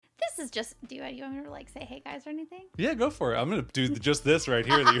is just, do you want me to like say, hey guys, or anything? Yeah, go for it. I'm going to do just this right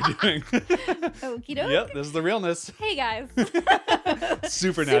here that you're doing. Okie doke. Yep, this is the realness. Hey guys.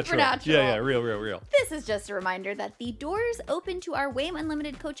 Supernatural. Yeah, real. This is just a reminder that the doors open to our WAIM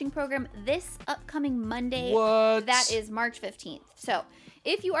Unlimited coaching program this upcoming Monday. What? That is March 15th. So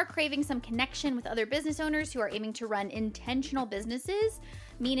if you are craving some connection with other business owners who are aiming to run intentional businesses,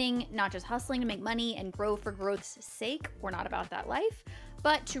 meaning not just hustling to make money and grow for growth's sake, we're not about that life,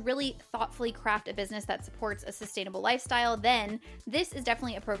 but to really thoughtfully craft a business that supports a sustainable lifestyle, then this is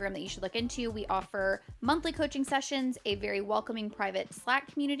definitely a program that you should look into. We offer monthly coaching sessions, a very welcoming private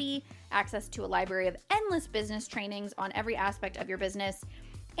Slack community, access to a library of endless business trainings on every aspect of your business.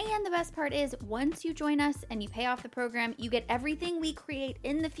 And the best part is, once you join us and you pay off the program, you get everything we create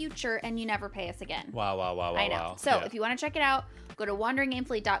in the future and you never pay us again. Wow. I know. So if you want to check it out, go to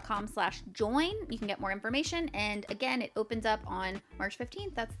wanderingaimfully.com/join. You can get more information. And again, it opens up on March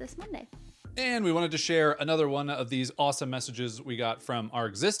 15th. That's this Monday. And we wanted to share another one of these awesome messages we got from our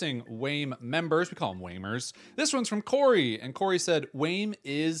existing WAIM members. We call them WAIMers. This one's from Corey. And Corey said, WAIM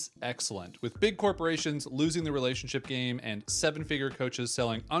is excellent. With big corporations losing the relationship game and seven-figure coaches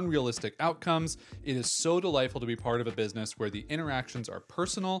selling unrealistic outcomes, it is so delightful to be part of a business where the interactions are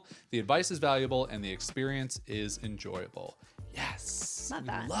personal, the advice is valuable, and the experience is enjoyable. Yes. Love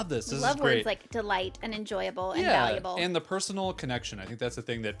that. Love this. This Love is great. words like delight and enjoyable and valuable. And the personal connection. I think that's the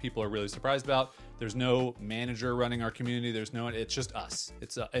thing that people are really surprised about. There's no manager running our community. It's just us.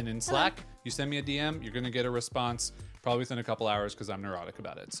 And in Slack, you send me a DM, you're going to get a response probably within a couple hours because I'm neurotic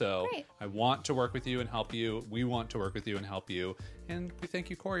about it. So Great. I want to work with you and help you. We want to work with you and help you. And we thank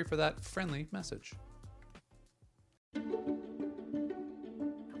you, Corey, for that friendly message.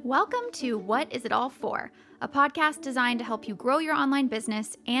 Welcome to What Is It All For? A podcast designed to help you grow your online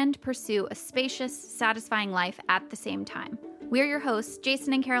business and pursue a spacious, satisfying life at the same time. We're your hosts,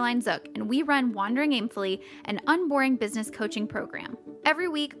 Jason and Caroline Zook, and we run Wandering Aimfully, an unboring business coaching program. Every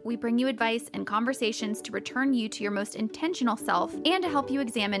week, we bring you advice and conversations to return you to your most intentional self and to help you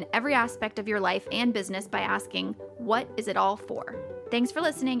examine every aspect of your life and business by asking, what is it all for? Thanks for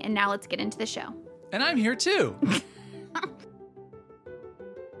listening, and now let's get into the show. And I'm here too.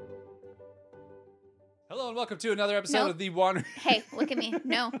 Hello and welcome to another episode of the Wandering. Hey, look at me.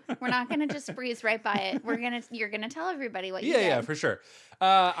 No, we're not going to just breeze right by it. You're going to tell everybody what you did. Yeah, for sure.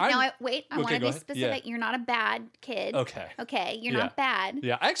 I want to be specific. Yeah. You're not a bad kid. Okay. You're not bad.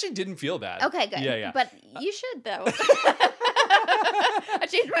 Yeah, I actually didn't feel bad. Okay, good. Yeah. But you should, though. I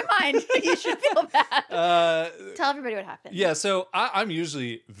changed my mind. You should feel bad. Tell everybody what happened. Yeah, so I'm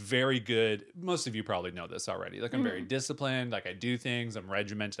usually very good. Most of you probably know this already. Like, I'm very disciplined. Like, I do things. I'm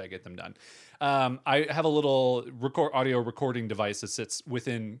regimented. I get them done. I have a little audio recording device that sits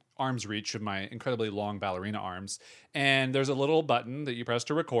within arm's reach of my incredibly long ballerina arms. And there's a little button that you press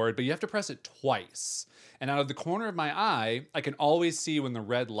to record, but you have to press it twice. And out of the corner of my eye, I can always see when the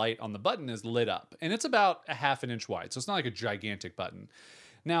red light on the button is lit up. And it's about a half an inch wide, so it's not like a gigantic button.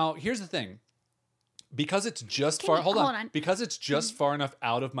 Now, here's the thing. Because it's just because it's just far enough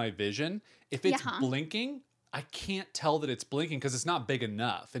out of my vision, if it's blinking, I can't tell that it's blinking because it's not big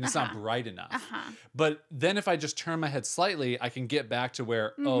enough and it's not bright enough. But then if I just turn my head slightly, I can get back to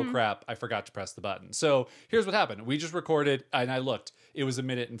where, oh crap, I forgot to press the button. So here's what happened. We just recorded and I looked. It was 1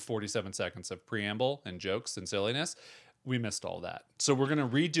 minute and 47 seconds of preamble and jokes and silliness. We missed all that. So we're going to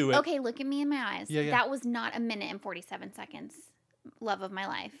redo it. Okay, look at me in my eyes. Yeah. That was not 1 minute and 47 seconds. Love of my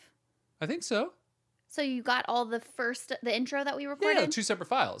life. I think so. So you got all the intro that we recorded? Yeah, 2 separate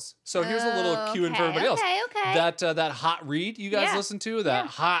files. So here's a little cue in for everybody else. Okay. That hot read you guys listen to, that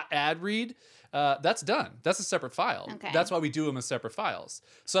hot ad read, that's done. That's a separate file. Okay. That's why we do them as separate files.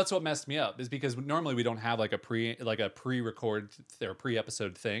 So that's what messed me up, is because normally we don't have like a pre-record or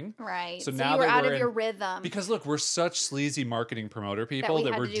pre-episode thing. Right. So now you were out of your rhythm. Because look, we're such sleazy marketing promoter people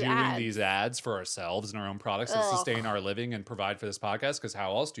that we're doing these ads for ourselves and our own products that sustain our living and provide for this podcast. Because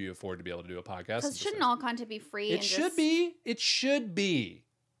how else do you afford to be able to do a podcast? Because shouldn't all content be free? It should be. It should be.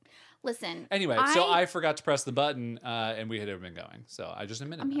 Listen. Anyway, so I forgot to press the button, and we had been going. So I just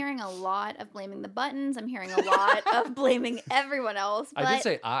admitted. I'm hearing a lot of blaming the buttons. I'm hearing a lot of blaming everyone else. But I did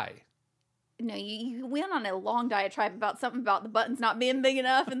say I. No, you went on a long diatribe about something about the buttons not being big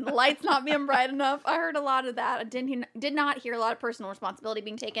enough and the lights not being bright enough. I heard a lot of that. I did not hear a lot of personal responsibility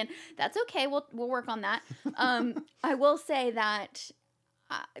being taken. That's okay. We'll work on that. I will say that.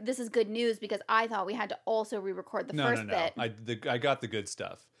 This is good news because I thought we had to also re-record the first bit. I got the good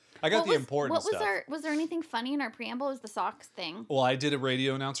stuff. I got the important stuff. Was there anything funny in our preamble? Was the socks thing? Well, I did a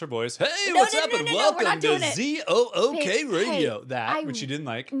radio announcer voice. Hey, No, what's no, up? no, And no, no, we're welcome not to doing it. ZOOK Hey, Radio. hey, Which you didn't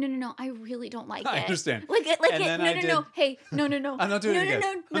like. No, I really don't like it. I understand. Like it. And then I No. Hey, no. I'm not doing it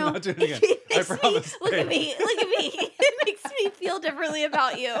again. No. I'm not doing it again. It I makes me- promise. Look at me. It makes me feel differently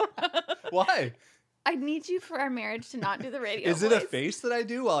about you. Why? I need you for our marriage to not do the radio. Is it a voice. face that I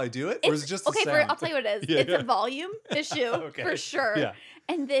do while I do it? Or is it just a okay? sound? I'll tell you what it is. Yeah, It's yeah. a volume issue Okay. for sure. Yeah.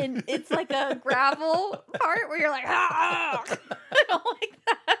 And then it's like a gravel part where you're like, I don't like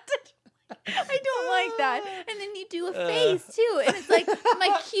that. I don't like that. And then you do a face too. And it's like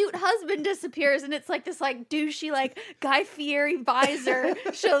my cute husband disappears and it's like this like douchey like Guy Fieri visor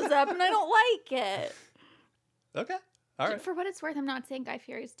shows up and I don't like it. Okay. All right. For what it's worth, I'm not saying Guy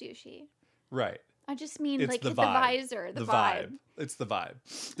Fieri's douchey. Right. I just mean It's like the the vibe. visor, the vibe. It's the vibe.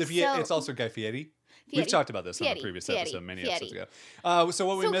 It's also Guy Fieri. We've Fieri. talked about this on a Fieri. previous Fieri. episode many Fieri. episodes ago. So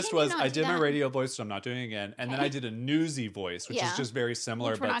what we So missed can you was not I do did my that? radio voice, so I'm not doing it again. And then Okay. I did a newsy voice, which is Yeah. just very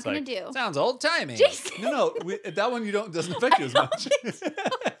similar, Which we're but not it's gonna like do. sounds old timey. Jason. No, that one doesn't affect you as much.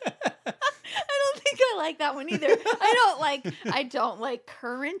 I don't think I like that one either. I don't like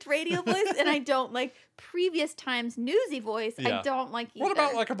current radio voice and I don't like previous times newsy voice. Yeah. I don't like either. What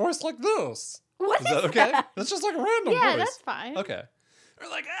about like a voice like this? What Is that okay? that? That's just like a random Yeah, voice. that's fine. Okay. Or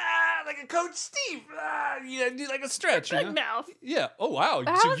like like a Coach Steve. Do like a stretch. You Good know? mouth. Yeah. Oh wow.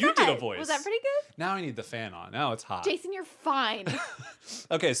 How So was you did a that? voice. Was that pretty good? Now I need the fan on. Now it's hot. Jason, you're fine.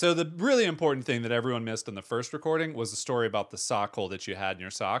 Okay, so the really important thing that everyone missed in the first recording was the story about the sock hole that you had in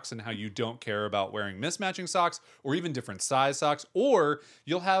your socks and how you don't care about wearing mismatching socks or even different size socks, or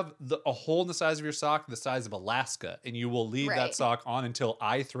you'll have a hole in the size of your sock the size of Alaska, and you will leave that Right. sock on until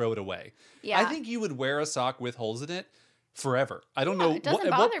I throw it away. Yeah. I think you would wear a sock with holes in it forever. I don't Yeah, know it doesn't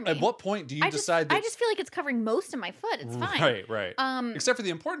at bother me. at what point do you decide that I just feel like it's covering most of my foot. It's fine. Right. Except Except for the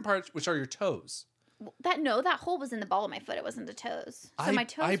important parts, which are your toes. that hole was in the ball of my foot. It wasn't the toes. So my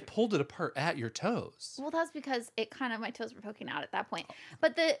toes. I pulled it apart at your toes. Well, that's because my toes were poking out at that point.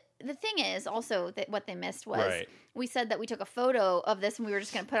 But the thing is also that what they missed was Right. we said that we took a photo of this and we were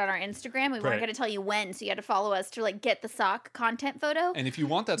just going to put it on our Instagram. We Right. weren't going to tell you when, so you had to follow us to like get the sock content photo. And if you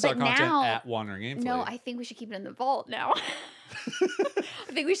want that But sock content now- at Wandering Gamefully. No, I think we should keep it in the vault now.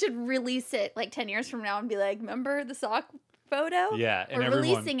 I think we should release it like 10 years from now and be like, remember the sock photo? Yeah, and We're everyone,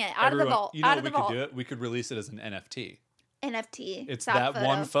 releasing it out of the vault. You know Out what of we the could do vault. it? We could release it as an NFT. NFT. It's sock that photo.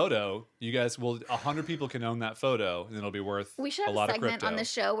 one photo. You guys will 100 people can own that photo, and it'll be worth We should a have lot a of segment crypto. on the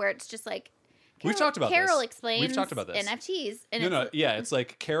show where it's just like We've talked about Carol this. explains We've talked about this. NFTs. And No, it's, yeah, it's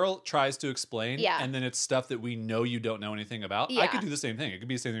like Carol tries to explain, Yeah. and then it's stuff that we know you don't know anything about. I Yeah. could do the same thing. It could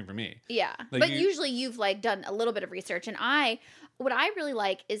be the same thing for me. Yeah. Like but you- usually you've like done a little bit of research and what I really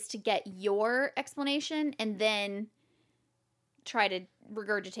like is to get your explanation and then try to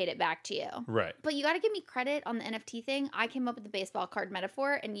regurgitate it back to you. Right. But you got to give me credit on the NFT thing. I came up with the baseball card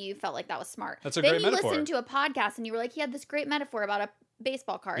metaphor and you felt like that was smart. That's a then great you metaphor. listened to a podcast and you were like, he had this great metaphor about a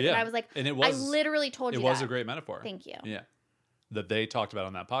baseball card. Yeah. And I was like, And it I was literally told you it was that. a great metaphor. Thank you. Yeah. That they talked about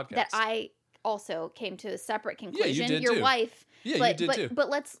on that podcast. That I also came to a separate conclusion. did Your too. wife. Yeah, but, you did but, too. But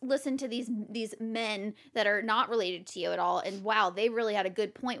let's listen to these men that are not related to you at all. And wow, they really had a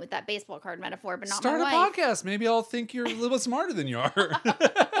good point with that baseball card metaphor, but not Start my a wife. podcast. Maybe I'll think you're a little bit smarter than you are.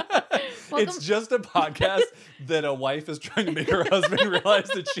 Welcome- It's just a podcast that a wife is trying to make her husband realize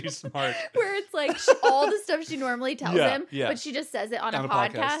that she's smart. Where it's like all the stuff she normally tells Yeah, him, yeah. but she just says it on On a a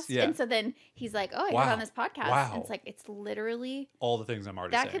podcast, podcast. yeah. And so then he's like, oh, I Wow. heard on this podcast. Wow. And it's like, it's literally, All the things I'm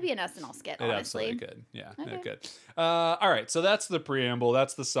already that saying. could be an SNL skit, It honestly. absolutely could. Yeah, Okay. it could. All right, so that's the preamble.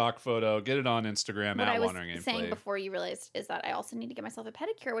 That's the sock photo. Get it on Instagram What at I was Wandering Gameplay. saying before you realized is that I also need to get myself a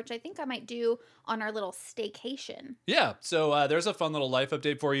pedicure, which I think I might do on our little staycation. Yeah, so there's a fun little life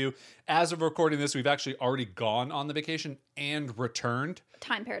update for you. As of recording this, we've actually already gone on the vacation and returned.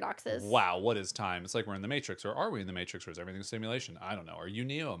 Time paradoxes. Wow, what is time? It's like we're in the Matrix, or are we in the Matrix, or is everything a simulation? I don't know. Are you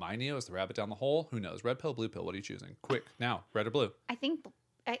Neo? Am I Neo? Is the rabbit down the hole? Who knows? Red pill, blue pill. What are you choosing? Quick, now, red or blue? I think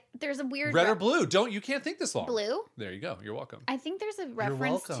there's a weird Red or blue? You can't think this long. blue. There you go. You're welcome. I think there's a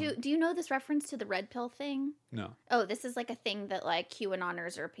reference welcome. to. Do you know this reference to the red pill thing? No. Oh, this is like a thing that like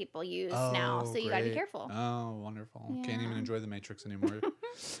QAnoners or people use now, so you got to be great. careful. Oh, wonderful. Can't even Yeah. enjoy the Matrix anymore.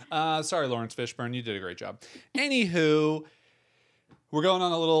 Sorry, Lawrence Fishburne. You did a great job. Anywho, we're going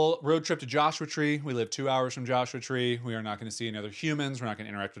on a little road trip to Joshua Tree. We live 2 hours from Joshua Tree. We are not going to see any other humans. We're not going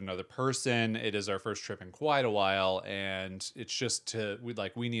to interact with another person. It is our first trip in quite a while, and it's just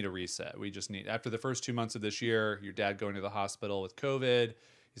we need a reset. We just need, after the first 2 months of this year, your dad going to the hospital with COVID.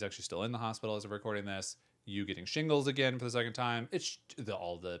 He's actually still in the hospital as of recording this. You getting shingles again for the second time. It's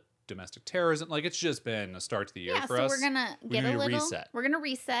all the domestic terrorism. Like, it's just been a start to the year for so us. we're gonna We get need a to little reset. We're gonna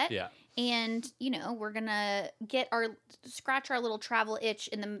reset. Yeah. And we're gonna scratch our little travel itch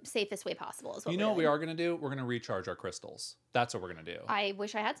in the safest way possible. Is what You we're know what we doing. are going to do? We're going to recharge our crystals. That's what we're going to do. I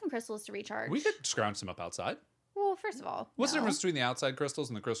wish I had some crystals to recharge. We could scrounge some up outside. Well, first of all, What's the no. difference between the outside crystals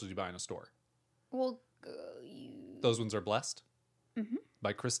and the crystals you buy in a store? Well, Those ones are blessed Mhm.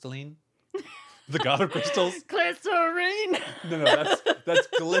 by crystalline, the god of crystals. glycerine. No, that's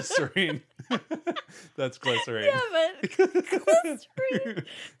glycerine. That's glycerine. Yeah, but glycerine.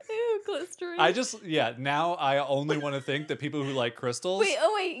 Ew, glycerine. Now I only want to think that people who like crystals.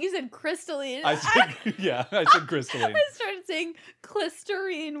 Wait, you said crystalline. I said crystalline. I started saying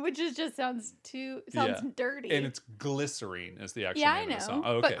glycerine, which sounds Yeah. dirty. And it's glycerine is the actual Yeah, I name of the know, song.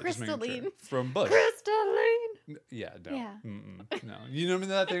 Oh, but okay, just making sure. crystalline. From Bush. crystalline. Yeah, no. Yeah. No. You know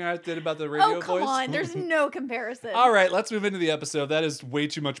that thing I did about the radio Oh, come voice? on. There's no comparison. All right, let's move into the episode. That is way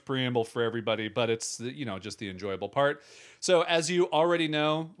too much preamble for everybody, but it's just the enjoyable part. So, as you already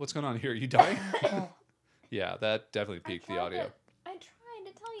know, what's going on here? Are you dying? Yeah, that definitely peaked the audio. I tried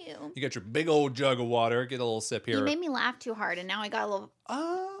to tell you. You got your big old jug of water. Get a little sip here. You made me laugh too hard, and now I got a little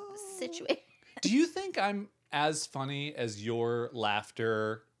situated. Do you think I'm as funny as your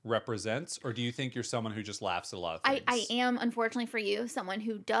laughter represents, or do you think you're someone who just laughs at a lot of things? I am, unfortunately for you, someone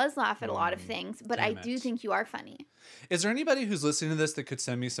who does laugh at a lot of things, but I damn do it. think you are funny. Is there anybody who's listening to this that could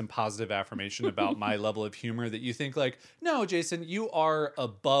send me some positive affirmation about my level of humor that you think like, no, Jason, you are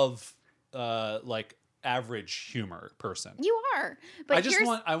above like average humor person? You are. But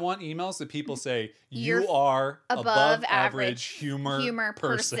I want emails that people say You're you are above average humor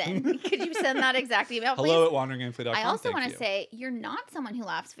person. Could you send that exact email, please? Hello at wanderinggamefully.com. I also want to say you're not someone who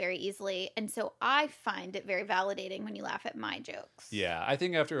laughs very easily, and so I find it very validating when you laugh at my jokes. Yeah, I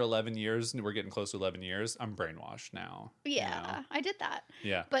think after 11 years, and we're getting close to 11 years, I'm brainwashed now. Yeah, I did that.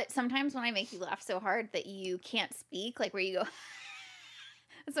 Yeah. But sometimes when I make you laugh so hard that you can't speak, like where you go,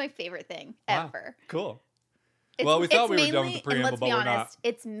 that's my favorite thing ever. Cool. Well, we thought we were done with the preamble, and let's but be we're honest,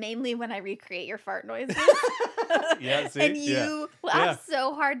 it's mainly when I recreate your fart noises. Yeah, see? And you laugh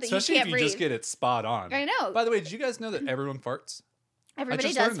so hard that Especially you can't if you breathe. just get it spot on. I know. By the way, did you guys know that everyone farts? Everybody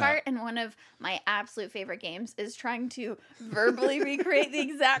just does learned that. fart, and one of my absolute favorite games is trying to verbally recreate the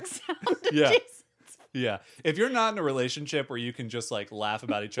exact sound of Yeah. Jason's. Yeah. If you're not in a relationship where you can just like laugh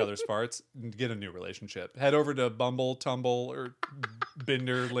about each other's farts, get a new relationship. Head over to Bumble, Tumble, or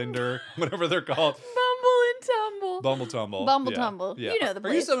Binder, Linder, whatever they're called. Bumble and tumble. Bumble Tumble. Bumble Yeah. Tumble. Yeah. You know the Are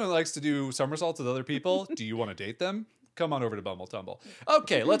you place. someone who likes to do somersaults with other people? Do you want to date them? Come on over to Bumble Tumble.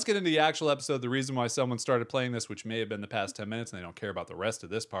 Okay, let's get into the actual episode. The reason why someone started playing this, which may have been the past 10 minutes, and they don't care about the rest of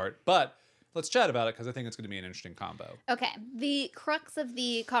this part. But let's chat about it because I think it's going to be an interesting combo. Okay, the crux of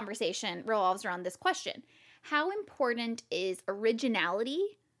the conversation revolves around this question. How important is originality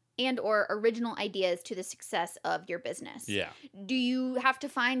and or original ideas to the success of your business? Yeah. Do you have to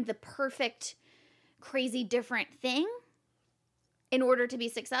find the perfect, crazy different thing in order to be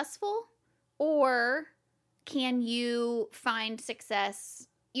successful? Or can you find success?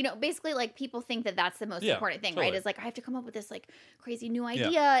 Basically, like, people think that that's the most important thing, right? totally. Is like, I have to come up with this like crazy new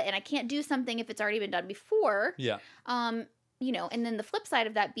idea, and I can't do something if it's already been done before. Yeah. And then the flip side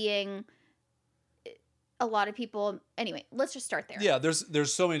of that being a lot of people. Anyway, let's just start there. Yeah,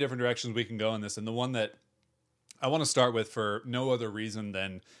 there's so many different directions we can go in this, and the one that I want to start with for no other reason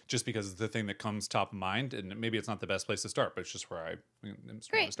than just because it's the thing that comes top of mind, and maybe it's not the best place to start, but it's just where I want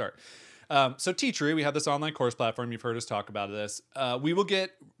to start. So Teachery, we have this online course platform. You've heard us talk about this. We will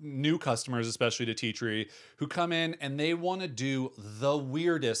get new customers, especially to Teachery, who come in and they want to do the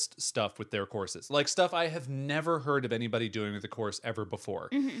weirdest stuff with their courses, like stuff I have never heard of anybody doing with the course ever before.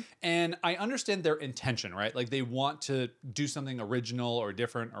 Mm-hmm. And I understand their intention, right? Like they want to do something original or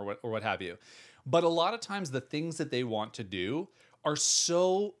different or what have you. But a lot of times the things that they want to do are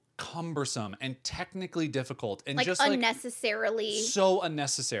so cumbersome and technically difficult and like just unnecessarily so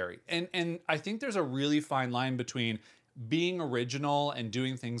unnecessary. And I think there's a really fine line between being original and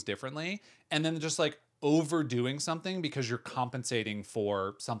doing things differently and then just like overdoing something because you're compensating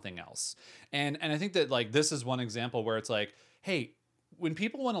for something else. And I think that like this is one example where it's like, hey, when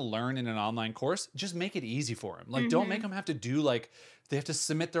people want to learn in an online course, just make it easy for them. Like, don't make them have to do like, they have to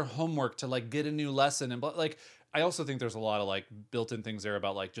submit their homework to like get a new lesson. And like, I also think there's a lot of like built-in things there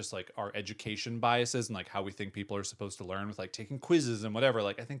about like just like our education biases and like how we think people are supposed to learn with like taking quizzes and whatever.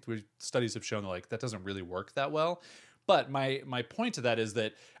 Like, I think studies have shown that like that doesn't really work that well. But my point to that is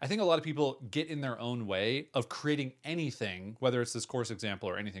that I think a lot of people get in their own way of creating anything, whether it's this course example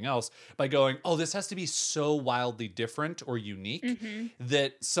or anything else, by going, oh, this has to be so wildly different or unique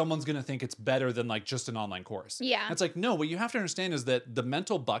that someone's going to think it's better than like just an online course. Yeah. And it's like, no, what you have to understand is that the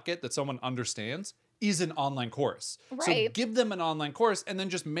mental bucket that someone understands is an online course. Right. So give them an online course and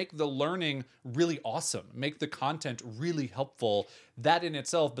then just make the learning really awesome. Make the content really helpful. That in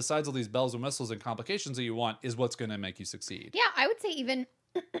itself, besides all these bells and whistles and complications that you want, is what's going to make you succeed. Yeah, I would say even...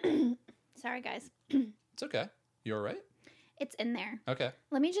 Sorry, guys. It's okay. You all right? It's in there. Okay.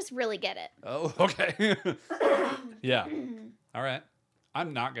 Let me just really get it. Oh, okay. Yeah. All right.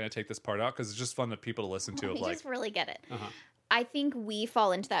 I'm not going to take this part out because it's just fun for people to listen to. Let me just really get it. Uh-huh. I think we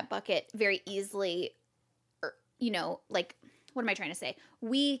fall into that bucket very easily, or, like, what am I trying to say?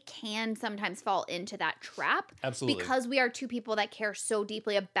 We can sometimes fall into that trap. Absolutely. Because we are two people that care so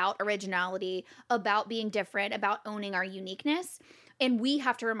deeply about originality, about being different, about owning our uniqueness. And we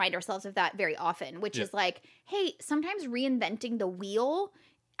have to remind ourselves of that very often, which is like, hey, sometimes reinventing the wheel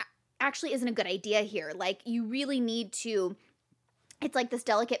actually isn't a good idea here. Like, you really need to... It's like this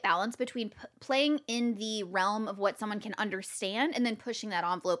delicate balance between playing in the realm of what someone can understand and then pushing that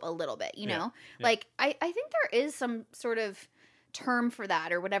envelope a little bit, you know? Yeah. Like, I think there is some sort of term for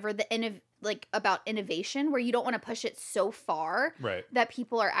that or whatever, about innovation, where you don't want to push it so far that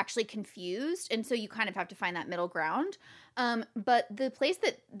people are actually confused. And so you kind of have to find that middle ground. But the place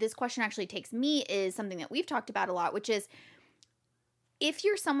that this question actually takes me is something that we've talked about a lot, which is if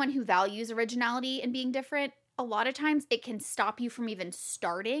you're someone who values originality and being different, a lot of times it can stop you from even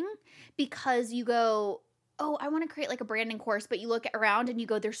starting because you go, oh, I want to create like a branding course, but you look around and you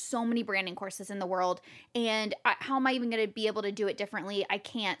go, there's so many branding courses in the world, and how am I even going to be able to do it differently? I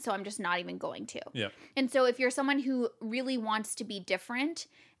can't, so I'm just not even going to. Yeah. And so if you're someone who really wants to be different,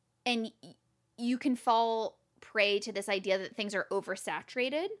 and you can fall prey to this idea that things are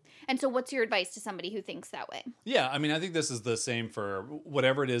oversaturated. And so what's your advice to somebody who thinks that way? Yeah, I mean, I think this is the same for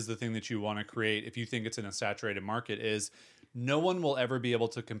whatever it is, the thing that you want to create. If you think it's in a saturated market, is no one will ever be able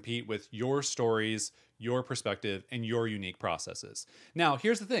to compete with your stories, your perspective, and your unique processes. Now,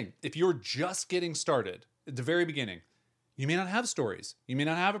 here's the thing. If you're just getting started at the very beginning, you may not have stories. You may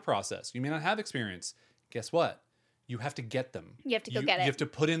not have a process. You may not have experience. Guess what? You have to get them. You have to go get it. You have to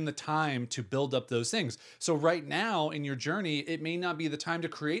put in the time to build up those things. So right now in your journey, it may not be the time to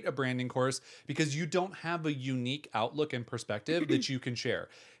create a branding course because you don't have a unique outlook and perspective that you can share.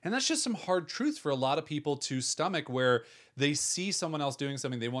 And that's just some hard truth for a lot of people to stomach, where they see someone else doing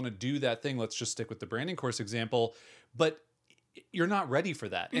something, they want to do that thing. Let's just stick with the branding course example, but you're not ready for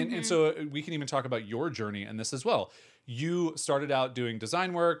that. And so we can even talk about your journey in this as well. You started out doing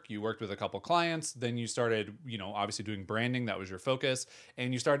design work, you worked with a couple clients, then you started, obviously doing branding, that was your focus.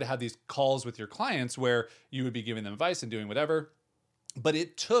 And you started to have these calls with your clients where you would be giving them advice and doing whatever. But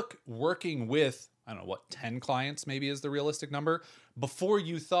it took working with, 10 clients maybe is the realistic number, before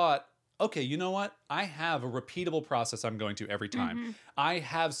you thought, okay, you know what? I have a repeatable process I'm going to every time. I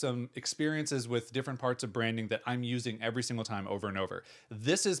have some experiences with different parts of branding that I'm using every single time over and over.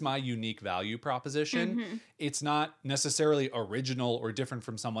 This is my unique value proposition. It's not necessarily original or different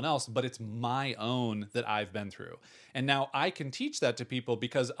from someone else, but it's my own that I've been through. And now I can teach that to people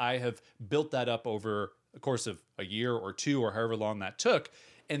because I have built that up over the course of a year or two or however long that took.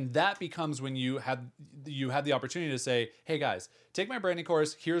 And that becomes when you have the opportunity to say, hey guys, take my branding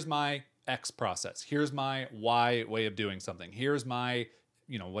course. Here's my X process. Here's my Y way of doing something. Here's my,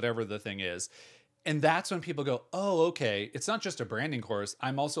 whatever the thing is. And that's when people go, oh, okay, it's not just a branding course.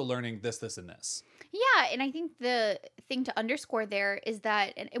 I'm also learning this, this, and this. Yeah. And I think the thing to underscore there is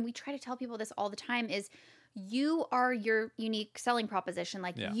that, and we try to tell people this all the time, is you are your unique selling proposition.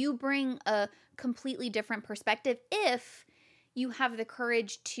 Like you bring a completely different perspective if you have the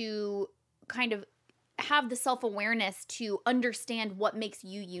courage to kind of have the self-awareness to understand what makes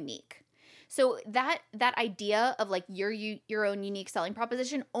you unique. So that idea of like your own unique selling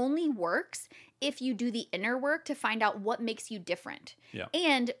proposition only works if you do the inner work to find out what makes you different. Yeah.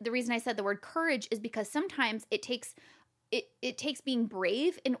 And the reason I said the word courage is because sometimes it takes being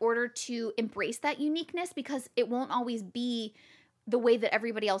brave in order to embrace that uniqueness, because it won't always be the way that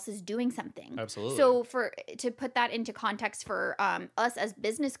everybody else is doing something. Absolutely. So to put that into context for us as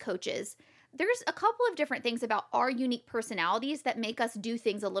business coaches, there's a couple of different things about our unique personalities that make us do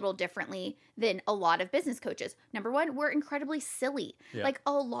things a little differently than a lot of business coaches. Number one, we're incredibly silly. Yeah. Like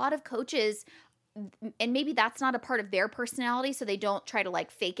a lot of coaches, and maybe that's not a part of their personality, so they don't try to like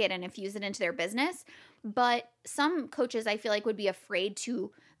fake it and infuse it into their business. But some coaches, I feel like, would be afraid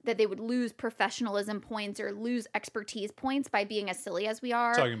to that they would lose professionalism points or lose expertise points by being as silly as we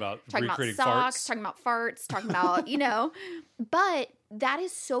are. Talking about recreating socks, farts. talking about farts, talking about, but that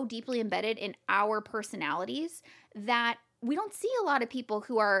is so deeply embedded in our personalities that we don't see a lot of people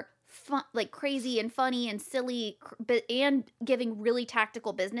who are fun, like crazy and funny and silly, and giving really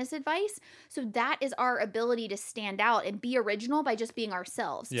tactical business advice. So that is our ability to stand out and be original by just being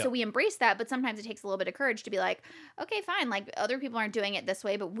ourselves. Yeah. So we embrace that, but sometimes it takes a little bit of courage to be like, okay, fine, like other people aren't doing it this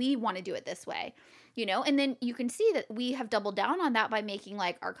way, but we want to do it this way, and then you can see that we have doubled down on that by making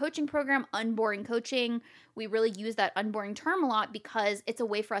like our coaching program unboring coaching. We really use that unboring term a lot because it's a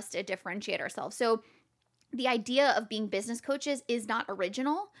way for us to differentiate ourselves. So the idea of being business coaches is not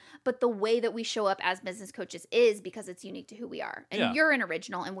original, but the way that we show up as business coaches is because it's unique to who we are. And you're an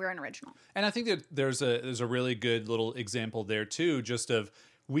original and we're an original. And I think that there's a really good little example there too, just of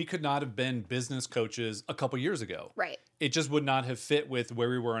we could not have been business coaches a couple years ago. Right. It just would not have fit with where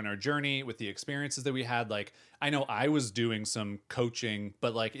we were in our journey, with the experiences that we had. Like, I know I was doing some coaching,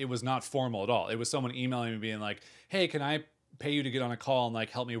 but like it was not formal at all. It was someone emailing me being like, hey, can I pay you to get on a call and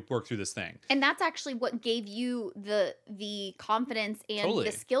like help me work through this thing? And that's actually what gave you the confidence and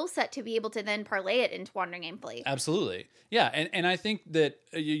the skill set to be able to then parlay it into Wandering Aimfully. Absolutely. Yeah. And I think that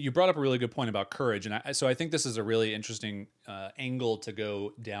you brought up a really good point about courage. And so I think this is a really interesting angle to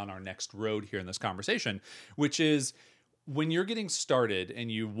go down our next road here in this conversation, which is when you're getting started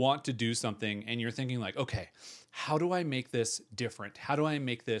and you want to do something and you're thinking like, okay, how do I make this different? How do I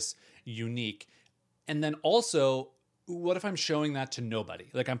make this unique? And then also, what if I'm showing that to nobody?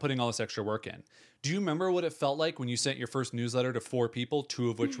 Like I'm putting all this extra work in. Do you remember what it felt like when you sent your first newsletter to 4 people, 2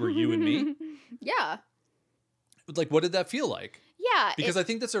 of which were you and me? Yeah. Like, what did that feel like? Yeah. Because I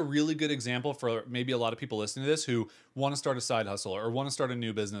think that's a really good example for maybe a lot of people listening to this who want to start a side hustle or want to start a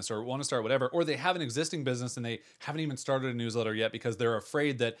new business or want to start whatever, or they have an existing business and they haven't even started a newsletter yet because they're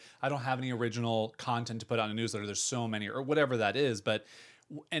afraid that I don't have any original content to put on a newsletter. There's so many or whatever that is.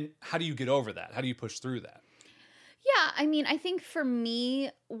 And how do you get over that? How do you push through that? Yeah, I mean, I think for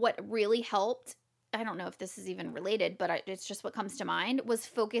me, what really helped, I don't know if this is even related, but it's just what comes to mind, was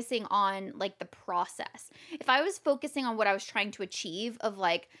focusing on like the process. If I was focusing on what I was trying to achieve of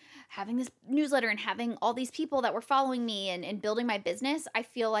like having this newsletter and having all these people that were following me and building my business, I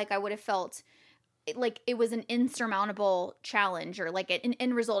feel like I would have felt like it was an insurmountable challenge or like an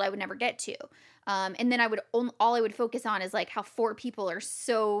end result I would never get to. And then all I would focus on is like how 4 people are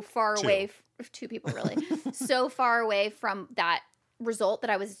so far away, 2 people really, so far away from that result that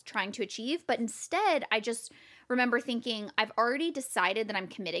I was trying to achieve. But instead, I just remember thinking, I've already decided that I'm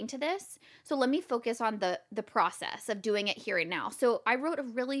committing to this. So let me focus on the process of doing it here and now. So I wrote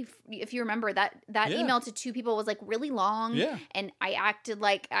if you remember that email to 2 people was like really long. Yeah. And I acted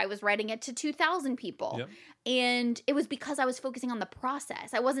like I was writing it to 2,000 people. Yep. And it was because I was focusing on the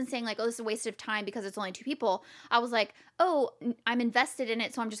process. I wasn't saying like, oh, this is a waste of time because it's only 2 people. I was like, oh, I'm invested in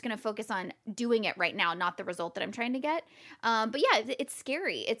it. So I'm just going to focus on doing it right now, not the result that I'm trying to get. But yeah, it's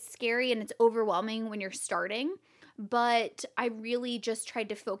scary. It's scary and it's overwhelming when you're starting. But I really just tried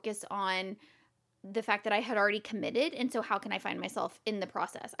to focus on the fact that I had already committed. And so how can I find myself in the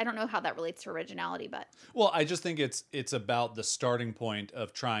process? I don't know how that relates to originality, but. Well, I just think it's about the starting point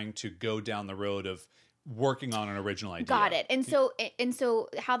of trying to go down the road of working on an original idea. Got it. And so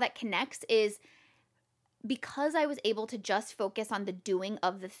how that connects is because I was able to just focus on the doing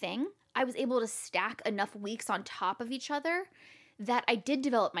of the thing, I was able to stack enough weeks on top of each other that I did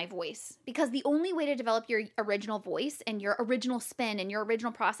develop my voice. Because the only way to develop your original voice and your original spin and your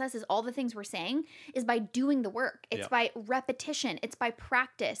original process is all the things we're saying is by doing the work. It's by repetition. It's by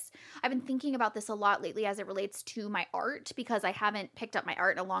practice. I've been thinking about this a lot lately as it relates to my art because I haven't picked up my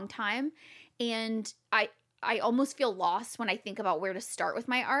art in a long time. And I almost feel lost when I think about where to start with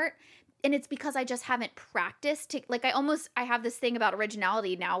my art. And it's because I just haven't practiced I have this thing about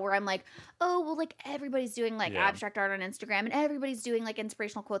originality now where I'm like, oh, well, like everybody's doing like abstract art on Instagram and everybody's doing like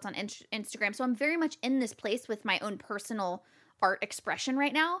inspirational quotes on Instagram. So I'm very much in this place with my own personal art expression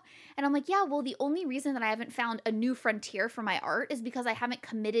right now. And I'm like, yeah, well, the only reason that I haven't found a new frontier for my art is because I haven't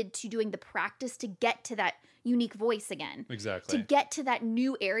committed to doing the practice to get to that unique voice again. Exactly. To get to that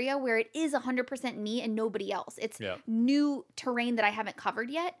new area where it is 100% me and nobody else. It's new terrain that I haven't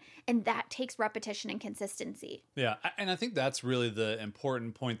covered yet. And that takes repetition and consistency. Yeah. And I think that's really the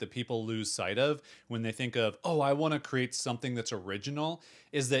important point that people lose sight of when they think of, oh, I want to create something that's original,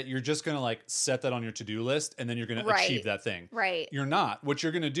 is that you're just going to like set that on your to-do list and then you're going to achieve that thing. Right. You're not. What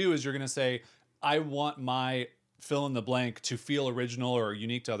you're going to do is you're going to say, I want my fill in the blank to feel original or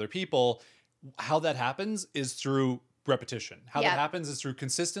unique to other people. How that happens is through repetition. How Yep. that happens is through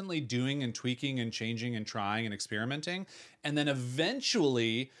consistently doing and tweaking and changing and trying and experimenting. And then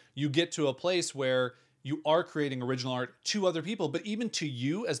eventually you get to a place where you are creating original art to other people, but even to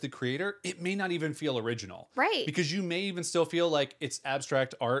you as the creator, it may not even feel original. Right. Because you may even still feel like it's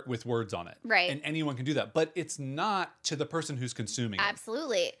abstract art with words on it. Right. And anyone can do that. But it's not to the person who's consuming it.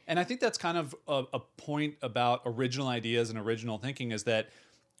 Absolutely. And I think that's kind of a point about original ideas and original thinking is that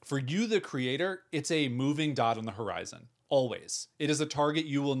for you, the creator, it's a moving dot on the horizon. Always. It is a target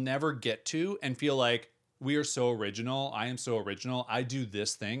you will never get to and feel like, we are so original. I am so original. I do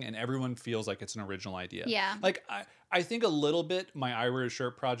this thing, and everyone feels like it's an original idea. Yeah. Like, I think a little bit my I Wear a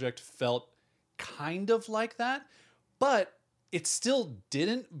Shirt project felt kind of like that, but it still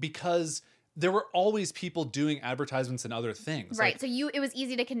didn't because there were always people doing advertisements and other things. Right. Like, So it was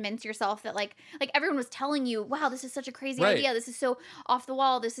easy to convince yourself that like everyone was telling you, wow, this is such a crazy Right. idea. This is so off the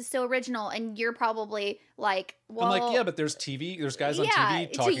wall. This is so original. And you're probably like, well, I'm like, yeah, but there's TV. There's guys on yeah,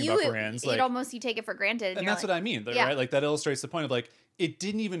 TV talking to you, about brands. Like, it almost, you take it for granted. and you're that's like, what I mean, yeah. right? Like that illustrates the point of like, it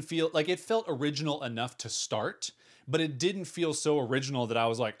didn't even feel like it felt original enough to start, but it didn't feel so original that I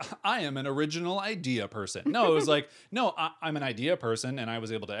was like, I am an original idea person. No, it was like, no, I'm an idea person and I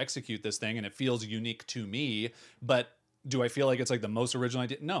was able to execute this thing and it feels unique to me. But do I feel like it's like the most original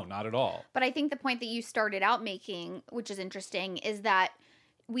idea? No, not at all. But I think the point that you started out making, which is interesting, is that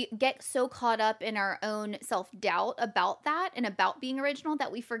we get so caught up in our own self-doubt about that and about being original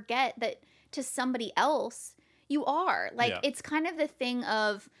that we forget that to somebody else, you are. Like, Yeah. it's kind of the thing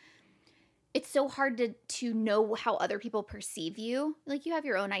of, it's so hard to know how other people perceive you. Like, you have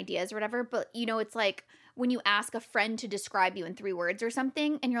your own ideas or whatever, but it's like when you ask a friend to describe you in 3 words or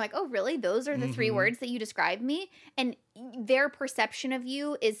something, and you're like, oh, really? Those are the 3 Mhm. words that you describe me? And their perception of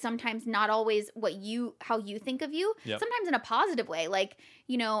you is sometimes not always how you think of you. Yep. Sometimes in a positive way. Like,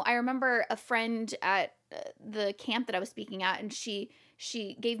 I remember a friend at the camp that I was speaking at, and she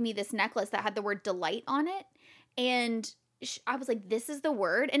gave me this necklace that had the word delight on it. And I was like, this is the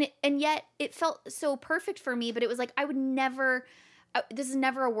word. And yet it felt so perfect for me, but it was like, I would never, this is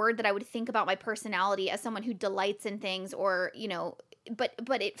never a word that I would think about my personality as someone who delights in things or, but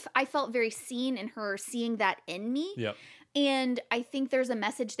I felt very seen in her seeing that in me. Yep. And I think there's a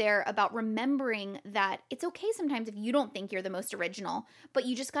message there about remembering that it's okay sometimes if you don't think you're the most original, but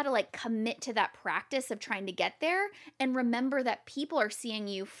you just got to like commit to that practice of trying to get there and remember that people are seeing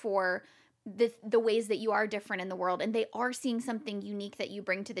you for the ways that you are different in the world, and they are seeing something unique that you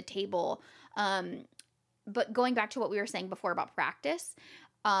bring to the table. But going back to what we were saying before about practice,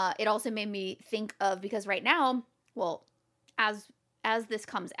 it also made me think of, because right now, well, as this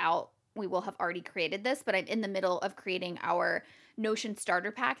comes out, we will have already created this, but I'm in the middle of creating our Notion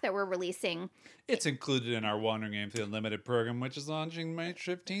starter pack that we're releasing. It's included in our Wandering Amphitheater Unlimited program, which is launching March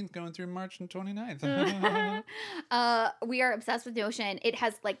 15th, going through March 29th. We are obsessed with Notion. It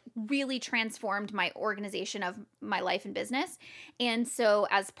has like really transformed my organization of my life and business. And so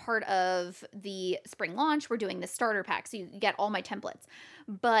as part of the spring launch, we're doing the starter pack. So you get all my templates.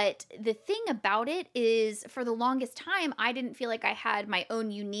 But the thing about it is, for the longest time, I didn't feel like I had my own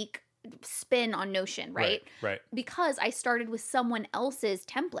unique spin on Notion, right? Right. Because I started with someone else's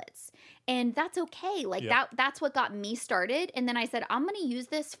templates, and that's okay. Like that's what got me started. And then I said, I'm going to use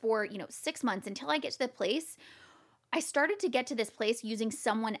this for, 6 months until I get to the place. I started to get to this place using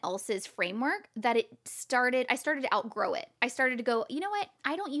someone else's framework that I started to outgrow it. I started to go, you know what?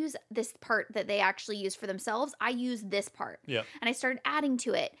 I don't use this part that they actually use for themselves. I use this part. Yep. And I started adding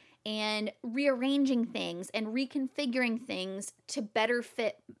to it and rearranging things and reconfiguring things to better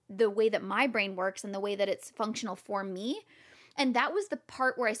fit the way that my brain works and the way that it's functional for me. And that was the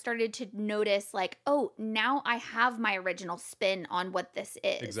part where I started to notice, like, oh, now I have my original spin on what this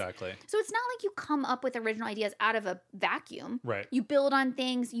is. Exactly. So it's not like you come up with original ideas out of a vacuum. Right. You build on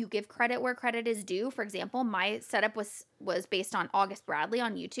things. You give credit where credit is due. For example, my setup was based on August Bradley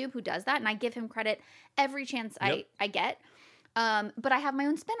on YouTube, who does that. And I give him credit every chance I get. But I have my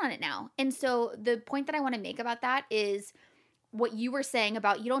own spin on it now. And so the point that I want to make about that is what you were saying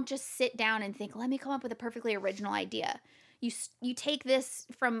about, you don't just sit down and think, let me come up with a perfectly original idea. You take this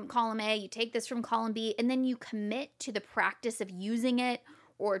from column A, you take this from column B, and then you commit to the practice of using it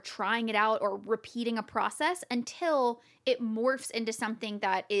or trying it out or repeating a process until it morphs into something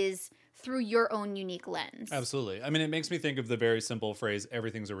that is through your own unique lens. Absolutely. I mean, it makes me think of the very simple phrase,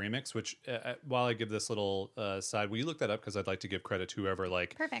 everything's a remix, which while I give this little side, will you look that up? Because I'd like to give credit to whoever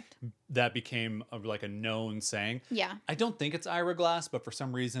Perfect. that became a known saying. Yeah. I don't think it's Ira Glass, but for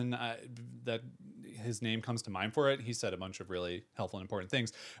some reason that his name comes to mind for it. He said a bunch of really helpful and important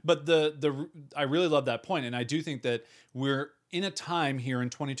things. But I really love that point, and I do think that we're in a time here in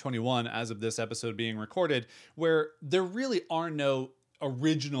 2021, as of this episode being recorded, where there really are no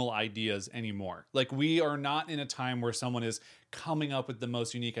original ideas anymore. Like, we are not in a time where someone is coming up with the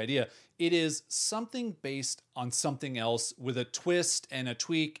most unique idea. It is something based on something else with a twist and a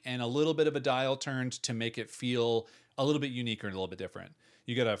tweak and a little bit of a dial turned to make it feel a little bit unique or a little bit different.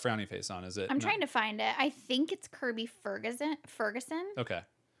 You got a frowny face on, is it? I'm trying to find it. I think it's Kirby Ferguson. Okay.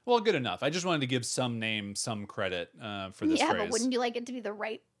 Well, good enough. I just wanted to give some name, some credit for this phrase. But wouldn't you like it to be the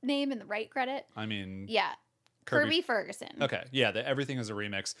right name and the right credit? I mean... Yeah. Kirby Ferguson. Okay. Yeah. Everything is a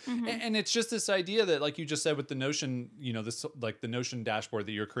remix. And it's just this idea that, like you just said with the Notion, this like the Notion dashboard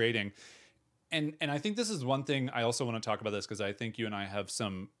that you're creating. And I think this is one thing I also want to talk about this, because I think you and I have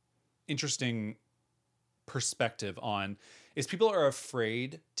some interesting perspective on, is people are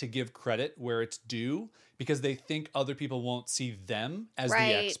afraid to give credit where it's due because they think other people won't see them as the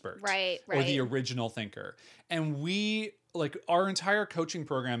expert or the original thinker. And our entire coaching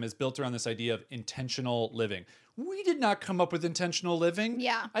program is built around this idea of intentional living. We did not come up with intentional living.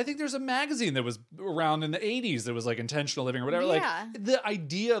 Yeah. I think there's a magazine that was around in the 80s that was like intentional living or whatever. Yeah. Like, the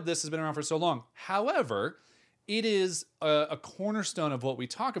idea of this has been around for so long. However, it is a cornerstone of what we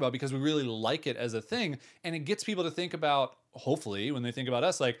talk about because we really like it as a thing. And it gets people to think about, hopefully, when they think about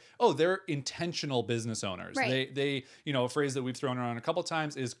us, like, oh, they're intentional business owners. Right. They a phrase that we've thrown around a couple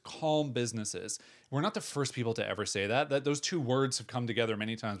times is calm businesses. We're not the first people to ever say that. Those two words have come together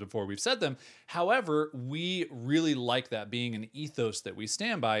many times before we've said them. However, we really like that being an ethos that we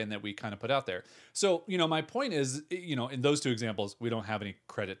stand by and that we kind of put out there. So, my point is, in those two examples, we don't have any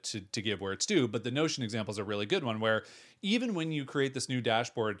credit to give where it's due, but the Notion example is a really good one where even when you create this new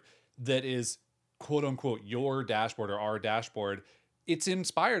dashboard that is quote unquote your dashboard or our dashboard, it's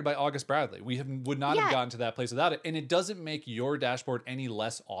inspired by August Bradley. We would not have gotten to that place without it. And it doesn't make your dashboard any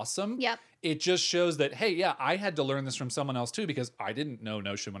less awesome. Yep. It just shows that, hey, yeah, I had to learn this from someone else too, because I didn't know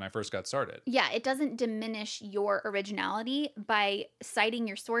Notion when I first got started. Yeah, it doesn't diminish your originality by citing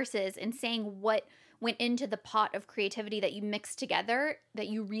your sources and saying what went into the pot of creativity that you mixed together, that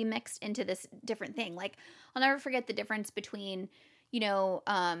you remixed into this different thing. Like, I'll never forget the difference between, now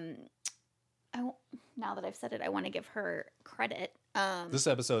that I've said it, I want to give her credit. This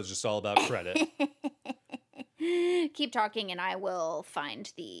episode is just all about credit. Keep talking and I will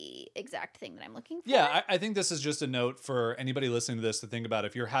find the exact thing that I'm looking for. Yeah, I think this is just a note for anybody listening to this to think about.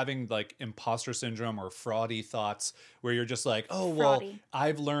 If you're having like imposter syndrome or fraudy thoughts where you're just like, oh, well,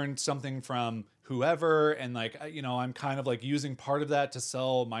 I've learned something from whoever and like, I'm kind of like using part of that to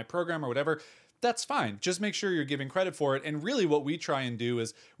sell my program or whatever. That's fine. Just make sure you're giving credit for it. And really what we try and do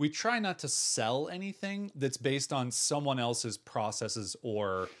is we try not to sell anything that's based on someone else's processes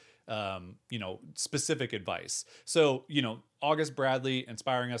or, specific advice. So, August Bradley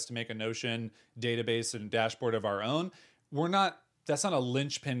inspiring us to make a Notion database and dashboard of our own. That's not a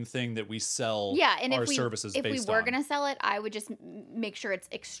linchpin thing that we sell our services based on. If we were going to sell it, I would just make sure it's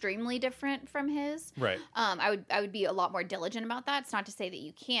extremely different from his. Right. I would be a lot more diligent about that. It's not to say that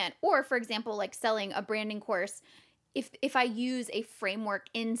you can't. Or, for example, like selling a branding course, if I use a framework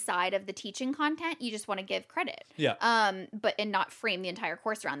inside of the teaching content, you just want to give credit. Yeah. And not frame the entire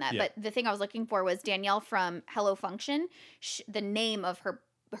course around that. Yeah. But the thing I was looking for was Danielle from Hello Function. The name of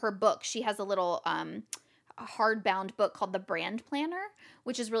her book, she has a little hardbound book called The Brand Planner,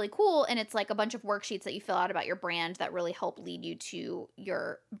 which is really cool. And it's like a bunch of worksheets that you fill out about your brand that really help lead you to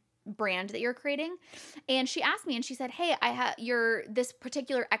your brand that you're creating. And she asked me and she said, hey, this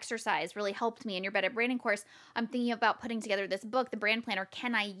particular exercise really helped me in your Better Branding course. I'm thinking about putting together this book, The Brand Planner.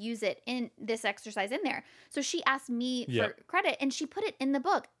 Can I use it in this exercise in there? So she asked me for credit and she put it in the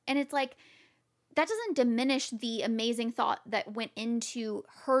book. And it's like, that doesn't diminish the amazing thought that went into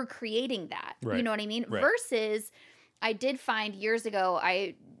her creating that. Right. You know what I mean? Right. Versus I did find years ago,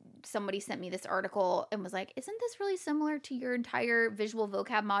 somebody sent me this article and was like, isn't this really similar to your entire visual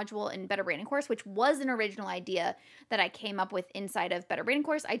vocab module in Better Branding course, which was an original idea that I came up with inside of Better Branding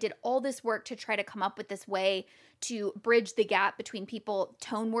course. I did all this work to try to come up with this way to bridge the gap between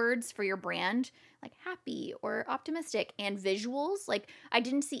tone words for your brand, like happy or optimistic, and visuals. Like, I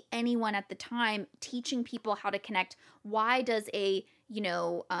didn't see anyone at the time teaching people how to connect. Why does a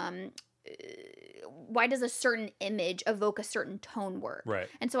certain image evoke a certain tone word? Right.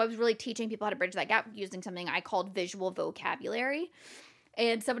 And so I was really teaching people how to bridge that gap using something I called visual vocabulary.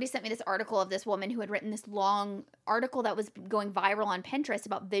 And somebody sent me this article of this woman who had written this long article that was going viral on Pinterest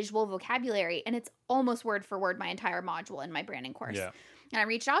about visual vocabulary. And it's almost word for word my entire module in my branding course. Yeah. And I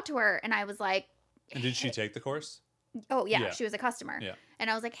reached out to her and I was like... And did she take the course? Oh, yeah, Yeah. she was a customer. Yeah. And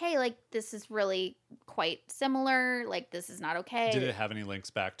I was like, hey, like, this is really quite similar. Like, this is not okay. Did it have any links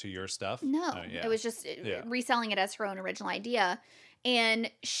back to your stuff? No, Oh, yeah. it was just Yeah. reselling it as her own original idea. And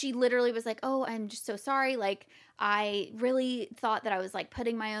she literally was like, oh, I'm just so sorry. Like, I really thought that I was like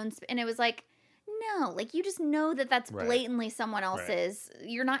putting my own, and it was like, no, like, you just know that that's Right. blatantly someone else's.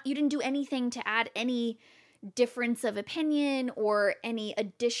 You didn't do anything to add any difference of opinion or any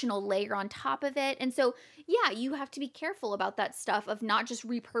additional layer on top of it. And so, yeah, you have to be careful about that stuff of not just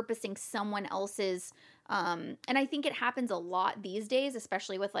repurposing someone else's. And I think it happens a lot these days,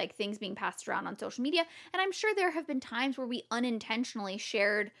 especially with like things being passed around on social media. And I'm sure there have been times where we unintentionally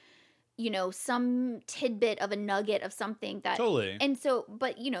shared, some tidbit of a nugget of something that. Totally. And so,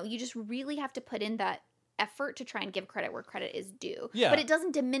 but you just really have to put in that effort to try and give credit where credit is due. Yeah. But it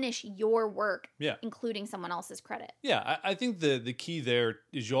doesn't diminish your work, Yeah. including someone else's credit. Yeah, I think the key there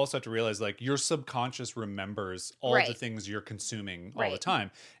is you also have to realize like your subconscious remembers all the Right. things you're consuming all the Right.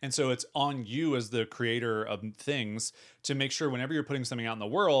 time. And so it's on you as the creator of things to make sure whenever you're putting something out in the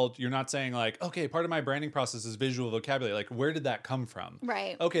world, you're not saying like, okay, part of my branding process is visual vocabulary. Like, where did that come from?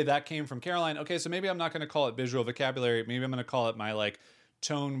 Right. Okay, that came from Caroline. Okay, so maybe I'm not going to call it visual vocabulary. Maybe I'm going to call it my like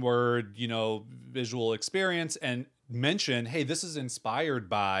tone word, visual experience, and mention, hey, this is inspired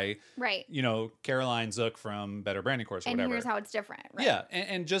by, Right. Caroline Zook from Better Branding Course or And whatever. here's how it's different. Right? Yeah,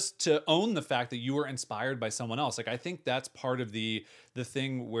 and just to own the fact that you were inspired by someone else. Like, I think that's part of the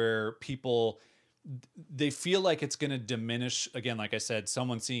thing where people, they feel like it's going to diminish, again, like I said,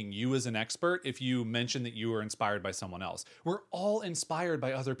 someone seeing you as an expert if you mention that you were inspired by someone else. We're all inspired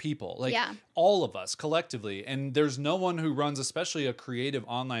by other people, like Yeah. all of us collectively. And there's no one who runs, especially a creative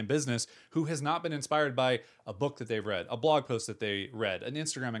online business, who has not been inspired by a book that they've read, a blog post that they read, an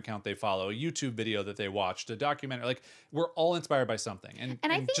Instagram account they follow, a YouTube video that they watched, a documentary. Like, we're all inspired by something. And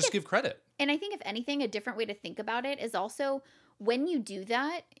I think just give credit. And I think if anything, a different way to think about it is also when you do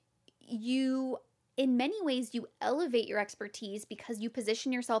that, in many ways, you elevate your expertise because you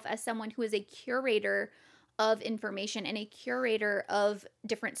position yourself as someone who is a curator of information and a curator of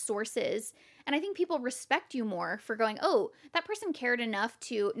different sources. And I think people respect you more for going, oh, that person cared enough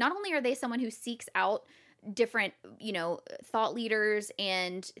to, not only are they someone who seeks out different, thought leaders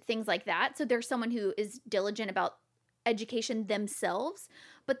and things like that. So they're someone who is diligent about education themselves,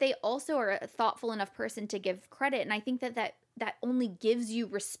 but they also are a thoughtful enough person to give credit. And I think that only gives you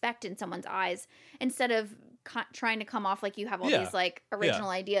respect in someone's eyes instead of trying to come off like you have all these like original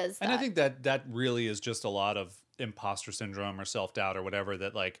ideas. And I think that really is just a lot of imposter syndrome or self-doubt or whatever,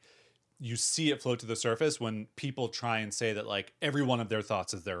 that like you see it float to the surface when people try and say that like every one of their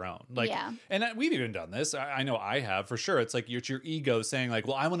thoughts is their own. Like, Yeah. and we've even done this. I know I have for sure. It's like it's your ego saying like,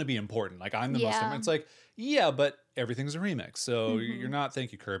 well, I want to be important. Like, I'm the most important. It's like, yeah, but everything's a remix. So you're not,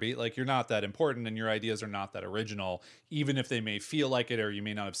 thank you, Kirby. Like, you're not that important and your ideas are not that original, even if they may feel like it, or you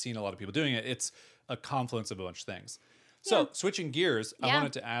may not have seen a lot of people doing it. It's a confluence of a bunch of things. So switching gears, I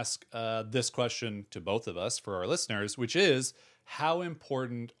wanted to ask this question to both of us for our listeners, which is, how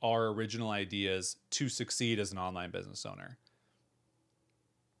important are original ideas to succeed as an online business owner?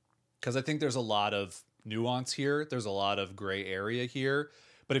 Because I think there's a lot of nuance here. There's a lot of gray area here.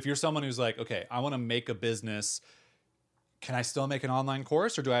 But if you're someone who's like, okay, I want to make a business, can I still make an online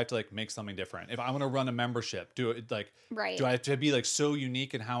course, or do I have to like make something different? If I want to run a membership, do I have to be like so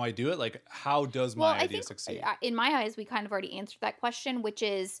unique in how I do it? Like, how does my idea succeed? In my eyes, we kind of already answered that question, which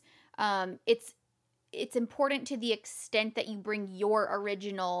is it's important to the extent that you bring your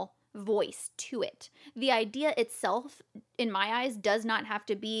original voice to it. The idea itself, in my eyes, does not have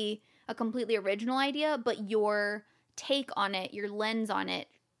to be a completely original idea, but your take on it, your lens on it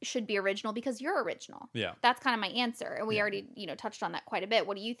should be original because you're original. Yeah. That's kind of my answer. And we already, touched on that quite a bit.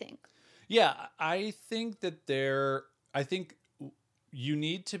 What do you think? Yeah, I think that I think you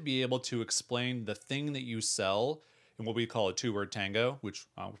need to be able to explain the thing that you sell in what we call a 2-word tango, which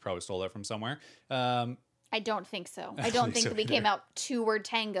we probably stole that from somewhere. I don't think so. I don't think that we came out 2-word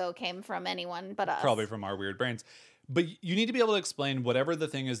tango came from anyone but us. Probably from our weird brains. But you need to be able to explain whatever the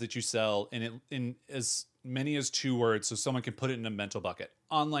thing is that you sell in as many as 2 words so someone can put it in a mental bucket.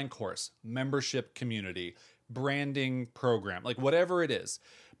 Online course, membership community, branding program, like whatever it is.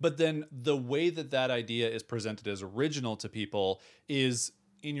 But then the way that idea is presented as original to people is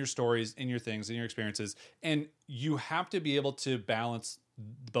in your stories, in your things, in your experiences. And you have to be able to balance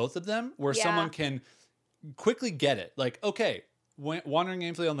both of them where someone can quickly get it. Like, okay, Wandering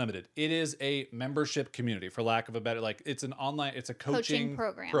Aimfully Unlimited, it is a membership community, for lack of a better, like it's an online, it's a coaching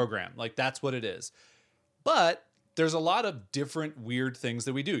program. Like, that's what it is. But there's a lot of different weird things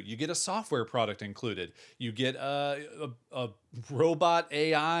that we do. You get a software product included. You get a robot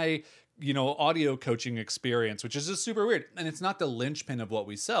AI audio coaching experience, which is just super weird. And it's not the linchpin of what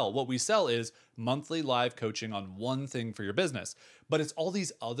we sell. What we sell is monthly live coaching on one thing for your business. But it's all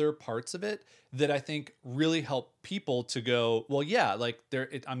these other parts of it that I think really help people to go, well, yeah, like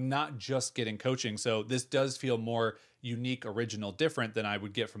I'm not just getting coaching. So this does feel more unique, original, different than I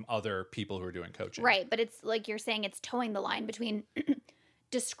would get from other people who are doing coaching. Right. But it's like you're saying, it's towing the line between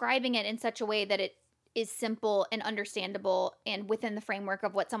describing it in such a way that it is simple and understandable and within the framework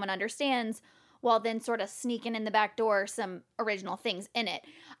of what someone understands, while then sort of sneaking in the back door some original things in it.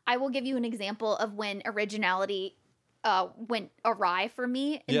 I will give you an example of when originality went awry for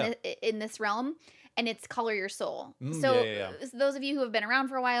me in this realm, and it's Color Your Soul. Those of you who have been around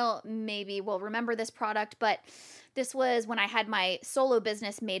for a while maybe will remember this product, but this was when I had my solo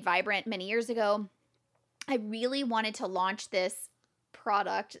business Made Vibrant many years ago. I really wanted to launch this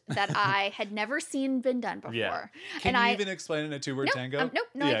product that I had never seen been done before. Yeah. Can you even explain in a 2-word tango?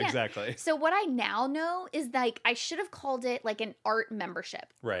 No, I can't. Exactly. So what I now know is like I should have called it like an art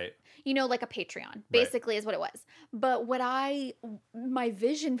membership. Right. Like a Patreon, basically is what it was. But my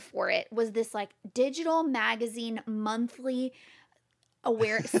vision for it was this like digital magazine monthly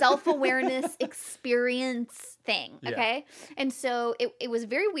self-awareness experience thing. Okay. Yeah. And so it was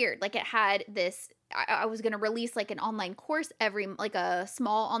very weird. Like it had this, I was going to release like an online course a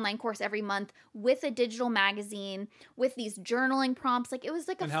small online course every month with a digital magazine with these journaling prompts. Like it was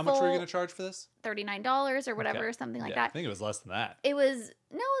like and how much were you going to charge for this? $39 or whatever, or something like that. I think it was less than that. It was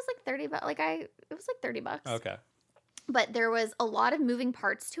like $30. It was like $30. Okay. But there was a lot of moving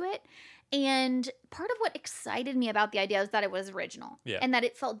parts to it. And part of what excited me about the idea was that it was original and that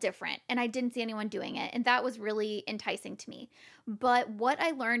it felt different and I didn't see anyone doing it. And that was really enticing to me. But what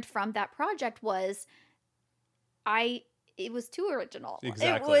I learned from that project was it was too original.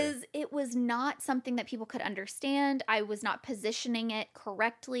 Exactly. It was not something that people could understand. I was not positioning it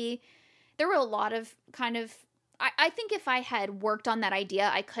correctly. There were a lot of I think if I had worked on that idea,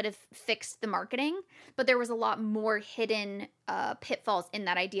 I could have fixed the marketing, but there was a lot more hidden pitfalls in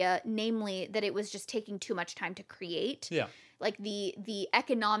that idea, namely that it was just taking too much time to create. Yeah. Like the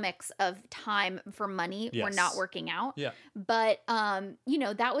economics of time for money were not working out. Yeah. But,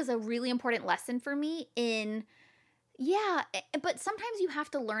 that was a really important lesson for me but sometimes you have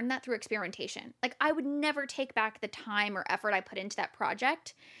to learn that through experimentation. Like I would never take back the time or effort I put into that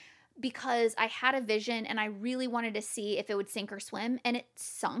project, because I had a vision and I really wanted to see if it would sink or swim, and it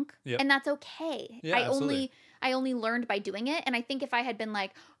sunk. Yep. And that's okay. Yeah, I only learned by doing it. And I think if I had been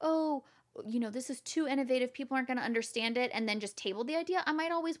like, oh, this is too innovative, people aren't going to understand it, and then just tabled the idea, I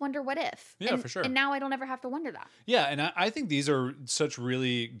might always wonder what if. Yeah, for sure. And now I don't ever have to wonder that. Yeah, and I think these are such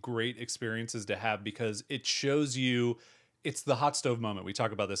really great experiences to have, because it shows you, it's the hot stove moment. We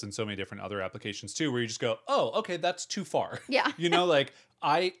talk about this in so many different other applications too, where you just go, oh, okay, that's too far. Yeah. Like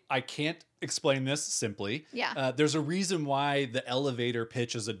I can't explain this simply. Yeah. There's a reason why the elevator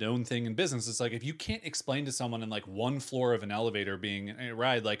pitch is a known thing in business. It's like, if you can't explain to someone in like one floor of an elevator being a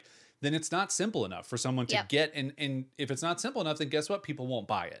ride, like, then it's not simple enough for someone to get. And if it's not simple enough, then guess what? People won't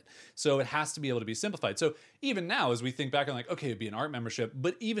buy it. So it has to be able to be simplified. So even now, as we think back on like, okay, it'd be an art membership,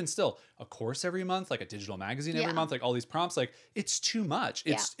 but even still, a course every month, like a digital magazine every month, like all these prompts, like it's too much.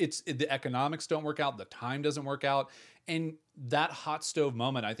 It's the economics don't work out. The time doesn't work out. And that hot stove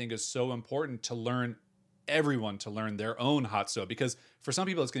moment, I think, is so important to learn everyone to learn their own hot stove, because for some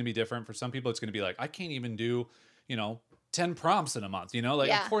people it's going to be different. For some people it's going to be like, I can't even do, 10 prompts in a month,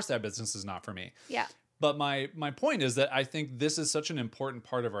 of course that business is not for me. Yeah. But my point is that I think this is such an important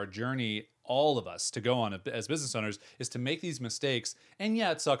part of our journey, all of us, to go on as business owners, is to make these mistakes. And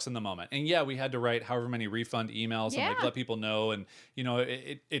yeah, it sucks in the moment. And yeah, we had to write however many refund emails and like let people know. And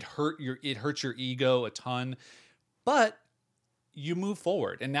it hurts your ego a ton, but you move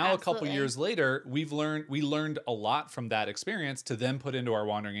forward. And now a couple years later, we learned a lot from that experience to then put into our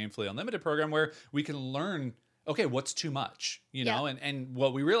Wandering Aimfully Unlimited program, where we can learn, okay, what's too much, and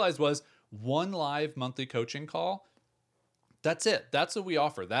what we realized was one live monthly coaching call. That's it. That's what we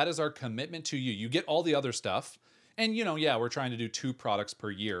offer. That is our commitment to you. You get all the other stuff. And, we're trying to do 2 products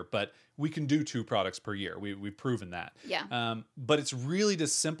per year, but we can do 2 products per year. We've proven that. Yeah. But it's really to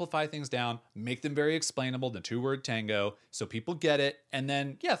simplify things down, make them very explainable, the 2-word tango, so people get it. And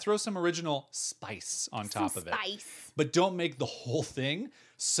then, throw some original spice on top of it. But don't make the whole thing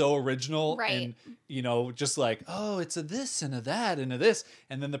so original. Right. And, just like, oh, it's a this and a that and a this.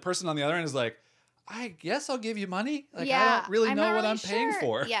 And then the person on the other end is like, I guess I'll give you money. Like, I don't really know what I'm paying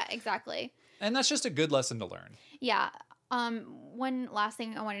for. Yeah, exactly. And that's just a good lesson to learn. Yeah. One last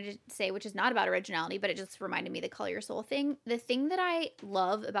thing I wanted to say, which is not about originality, but it just reminded me the Color Your Soul thing. The thing that I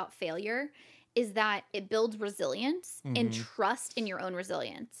love about failure is that it builds resilience and trust in your own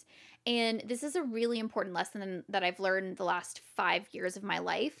resilience. And this is a really important lesson that I've learned the last 5 years of my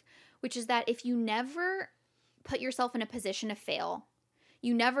life, which is that if you never put yourself in a position to fail,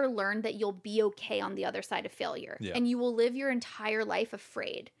 you never learn that you'll be okay on the other side of failure. Yeah. And you will live your entire life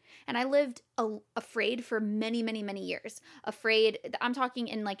afraid. And I lived afraid for many, many, many years. Afraid, I'm talking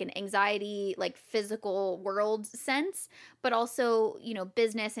in like an anxiety, like physical world sense, but also, you know,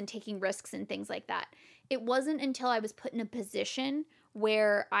 business and taking risks and things like that. It wasn't until I was put in a position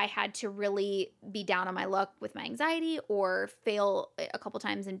where I had to really be down on my luck with my anxiety or fail a couple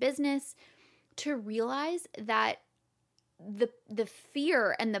times in business to realize that the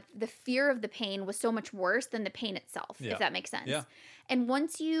fear and the fear of the pain was so much worse than the pain itself, Yeah. if that makes sense. Yeah. And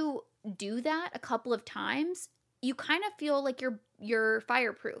once you do that a couple of times, you kind of feel like you're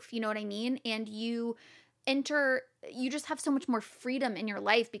fireproof, you know what I mean? And you just have so much more freedom in your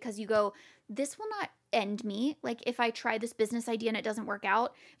life because you go, this will not end me. Like if I try this business idea and it doesn't work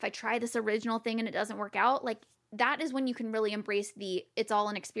out, if I try this original thing and it doesn't work out, like that is when you can really embrace the it's all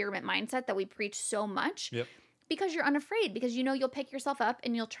an experiment mindset that we preach so much. Yep. Because you're unafraid, because you know you'll pick yourself up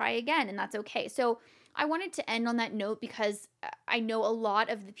and you'll try again, and that's okay. So I wanted to end on that note because I know a lot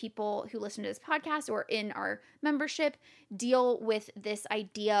of the people who listen to this podcast or in our membership deal with this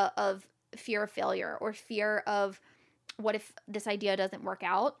idea of fear of failure or fear of what if this idea doesn't work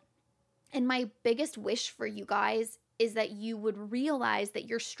out. And my biggest wish for you guys is that you would realize that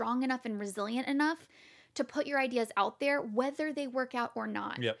you're strong enough and resilient enough to put your ideas out there, whether they work out or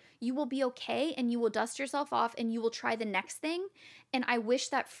not. Yep. You will be okay and you will dust yourself off and you will try the next thing. And I wish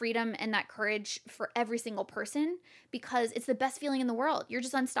that freedom and that courage for every single person because it's the best feeling in the world. You're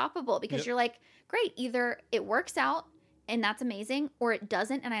just unstoppable because Yep. you're like, great, either it works out and that's amazing or it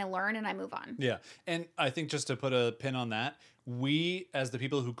doesn't and I learn and I move on. Yeah. And I think just to put a pin on that, we as the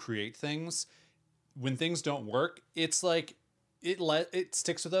people who create things, when things don't work, it's like it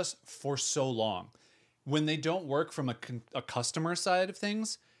sticks with us for so long. When they don't work from a customer side of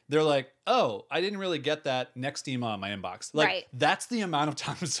things, they're like, oh, I didn't really get that next email in my inbox. Like Right. that's the amount of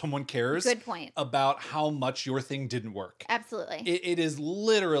time someone cares Good point. about how much your thing didn't work. Absolutely. It is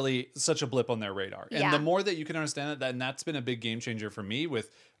literally such a blip on their radar. And Yeah. the more that you can understand that, and that's been a big game changer for me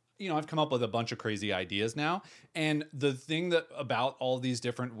with, you know, I've come up with a bunch of crazy ideas now. And the thing that about all these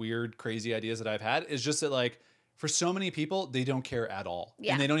different weird, crazy ideas that I've had is just that like, for so many people, they don't care at all.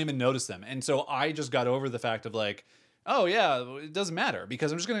 Yeah. And they don't even notice them. And so I just got over the fact of like, oh yeah, it doesn't matter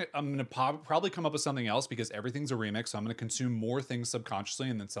because I'm gonna probably come up with something else because everything's a remix. So I'm gonna consume more things subconsciously,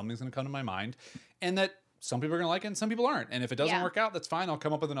 and then something's gonna come to my mind, and that some people are gonna like it and some people aren't. And if it doesn't Yeah. work out, that's fine. I'll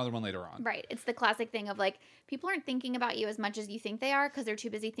come up with another one later on. Right. It's the classic thing of like, people aren't thinking about you as much as you think they are because they're too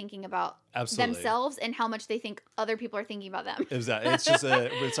busy thinking about Absolutely. themselves and how much they think other people are thinking about them. It's just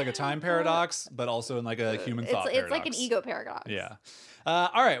it's like a time paradox, but also in like a human thought It's paradox. like an ego paradox. Yeah.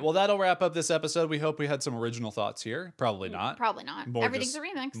 All right. Well, that'll wrap up this episode. We hope we had some original thoughts here. Probably not. Probably not. More Everything's just- a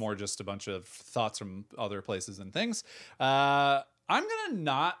remix. More just a bunch of thoughts from other places and things. I'm going to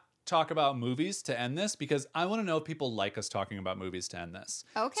not talk about movies to end this because I want to know if people like us talking about movies to end this.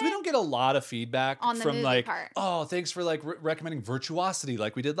 Okay. So we don't get a lot of feedback On the from movie like, part. oh, thanks for like recommending Virtuosity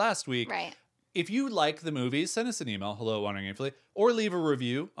like we did last week. Right. If you like the movies, send us an email, hello@wanderingaimfully, or leave a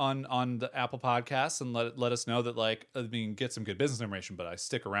review on the Apple Podcasts and let us know that like, I mean, get some good business information, but I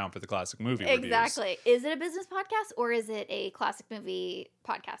stick around for the classic movie reviews. Exactly. Is it a business podcast or is it a classic movie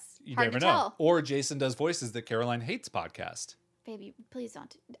podcast? You Hard never to know. tell. Or Jason does voices that Caroline hates podcast. Baby, please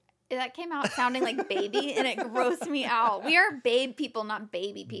don't. That came out sounding like baby and it grossed me out. We are babe people, not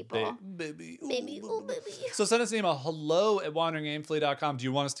baby people. Baby. Baby, oh baby. So send us an email, hello@wanderingaimfully.com. Do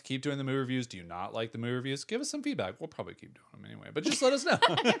you want us to keep doing the movie reviews? Do you not like the movie reviews? Give us some feedback. We'll probably keep doing them anyway, but just let us know.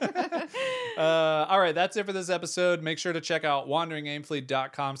 All right, that's it for this episode. Make sure to check out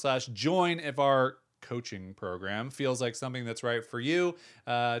wanderingaimfully.com/join if our coaching program feels like something that's right for you.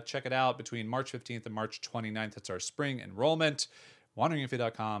 Check it out between March 15th and March 29th. It's our spring enrollment.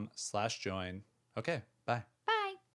 wanderingaimfully.com/join. Okay,